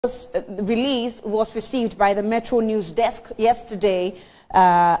The release was received by the Metro News Desk yesterday,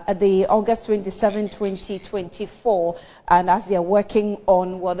 at the August 27, 2024, and as they are working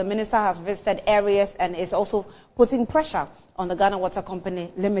on, well, the minister has visited areas and is also putting pressure on the Ghana Water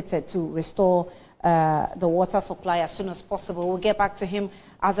Company Limited to restore the water supply as soon as possible. We'll get back to him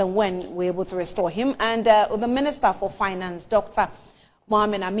as and when we're able to restore him. And the Minister for Finance, Dr.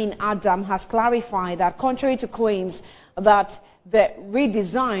 Mohamed Amin Adam, has clarified that contrary to claims that the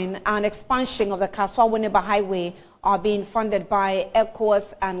redesign and expansion of the Kaswa-Winneba Highway are being funded by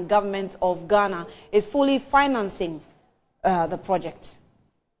ECOWAS and Government of Ghana, is fully financing the project.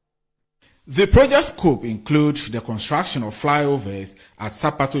 The project scope includes the construction of flyovers at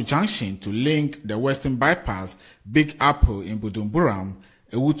Sapato Junction to link the Western Bypass, Big Apple in Budumburam,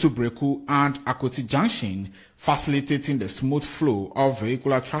 Ewutu Breku and Akoti Junction, facilitating the smooth flow of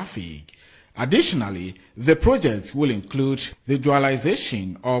vehicular traffic. Additionally, the project will include the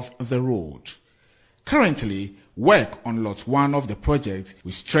dualization of the road. Currently, work on Lot 1 of the project,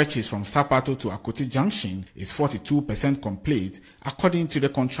 which stretches from Sapato to Akoti Junction, is 42% complete, according to the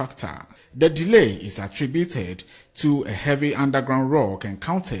contractor. The delay is attributed to a heavy underground rock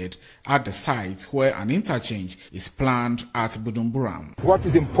encountered at the site where an interchange is planned at Budumburam. What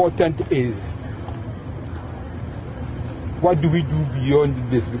is important is, what do we do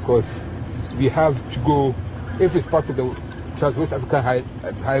beyond this? Because we have to go, if it's part of the Trans-West African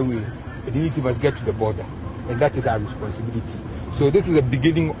Highway, it must get to the border, and that is our responsibility. So this is the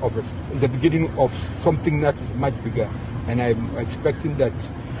beginning of something that is much bigger, and I'm expecting that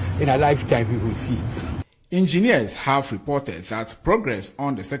in a lifetime we will see it. Engineers have reported that progress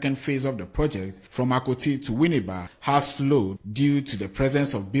on the second phase of the project from Akoti to Winneba has slowed due to the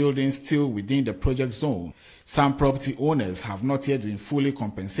presence of buildings still within the project zone. Some property owners have not yet been fully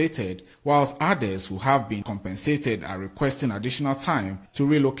compensated, whilst others who have been compensated are requesting additional time to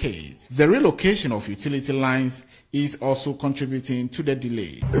relocate. The relocation of utility lines is also contributing to the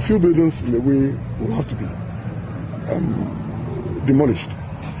delay. A few buildings in the way will have to be demolished.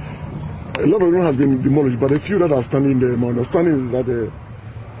 A lot of them has been demolished, but a few that are standing there, my understanding is that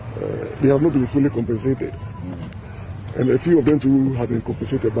they have not been fully compensated. And a few of them too have been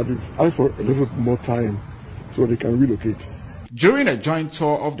compensated, but we've asked for a little more time so they can relocate. During a joint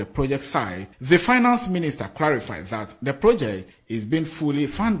tour of the project site, the finance minister clarified that the project is being fully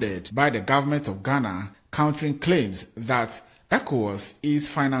funded by the government of Ghana, countering claims that ECOWAS is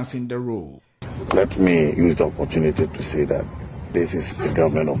financing the road. Let me use the opportunity to say that this is the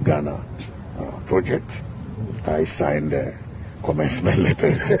government of Ghana project. I signed the commencement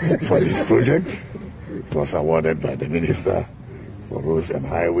letters for this project. It was awarded by the Minister for Roads and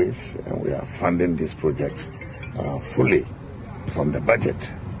Highways, and we are funding this project fully from the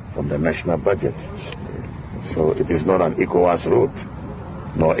budget, from the national budget. So it is not an ECOWAS road,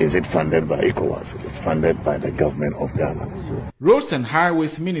 nor is it funded by ECOWAS. It is funded by the government of Ghana. Roads and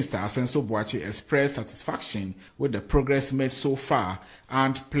Highways Minister Asenso Boachi expressed satisfaction with the progress made so far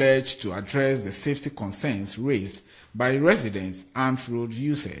and pledged to address the safety concerns raised by residents and road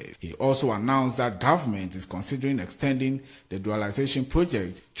users. He also announced that government is considering extending the dualization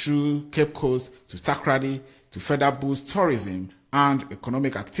project through Cape Coast to Takoradi to further boost tourism and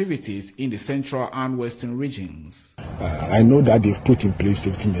economic activities in the central and western regions. I know that they've put in place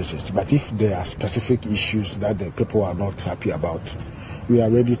safety measures, but if there are specific issues that the people are not happy about, we are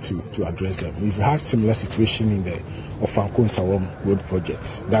ready to address them. We've had similar situation in the Ofanko-Nsawam road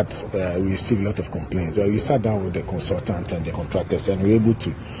project that we received a lot of complaints. Well, we sat down with the consultant and the contractors and we were able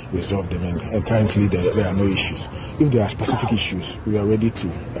to resolve them, and currently there are no issues. If there are specific issues, we are ready to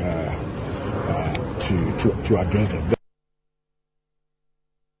address them.